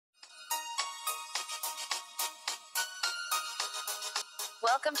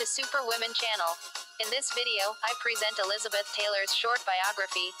Welcome to Super Women channel. In this video, I present Elizabeth Taylor's short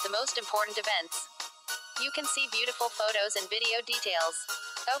biography, The Most Important Events. You can see beautiful photos and video details.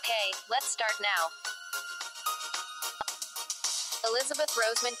 Okay, let's start now. Elizabeth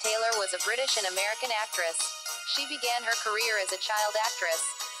Rosemond Taylor was a British and American actress. She began her career as a child actress.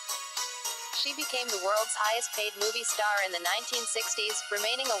 She became the world's highest paid movie star in the 1960s,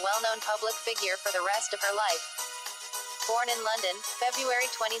 remaining a well-known public figure for the rest of her life. Born in London, February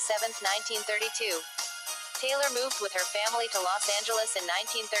 27, 1932. Taylor moved with her family to Los Angeles in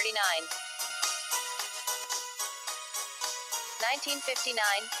 1939. 1959,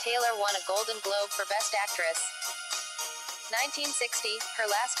 Taylor won a Golden Globe for Best Actress. 1960, her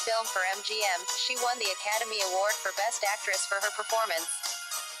last film for MGM, she won the Academy Award for Best Actress for her performance.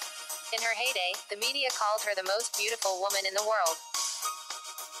 In her heyday, the media called her the most beautiful woman in the world.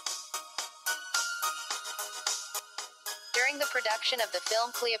 During the production of the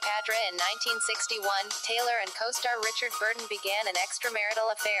film Cleopatra in 1961, Taylor and co-star Richard Burton began an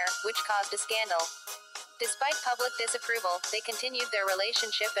extramarital affair, which caused a scandal. Despite public disapproval, they continued their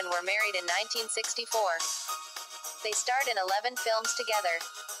relationship and were married in 1964. They starred in 11 films together.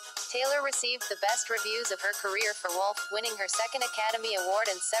 Taylor received the best reviews of her career for Wolf, winning her second Academy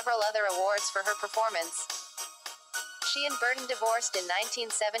Award and several other awards for her performance. She and Burton divorced in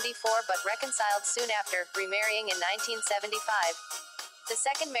 1974 but reconciled soon after, remarrying in 1975. The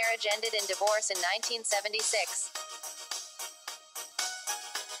second marriage ended in divorce in 1976.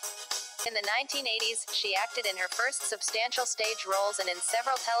 In the 1980s, she acted in her first substantial stage roles and in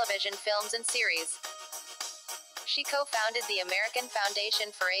several television films and series. She co-founded the American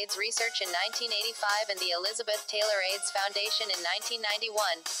Foundation for AIDS Research in 1985 and the Elizabeth Taylor AIDS Foundation in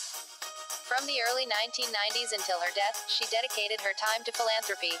 1991. From the early 1990s until her death, she dedicated her time to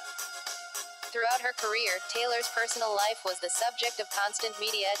philanthropy. Throughout her career, Taylor's personal life was the subject of constant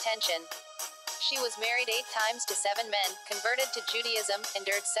media attention. She was married 8 times to 7 men, converted to Judaism,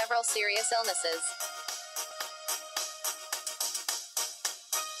 endured several serious illnesses.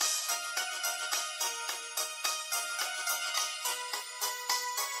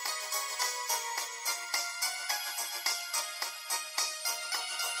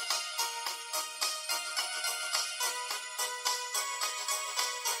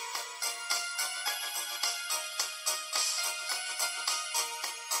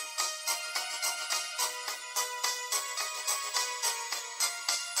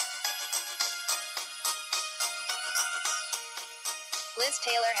 Liz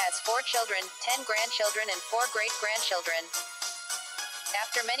Taylor has 4 children, 10 grandchildren and 4 great-grandchildren.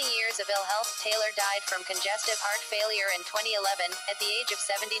 After many years of ill health, Taylor died from congestive heart failure in 2011, at the age of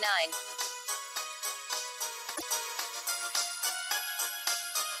 79.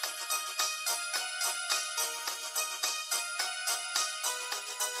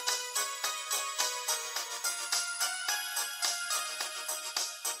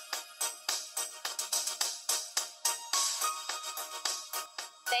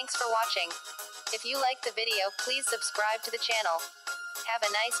 Thanks for watching. If you liked the video, please subscribe to the channel. Have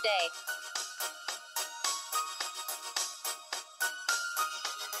a nice day.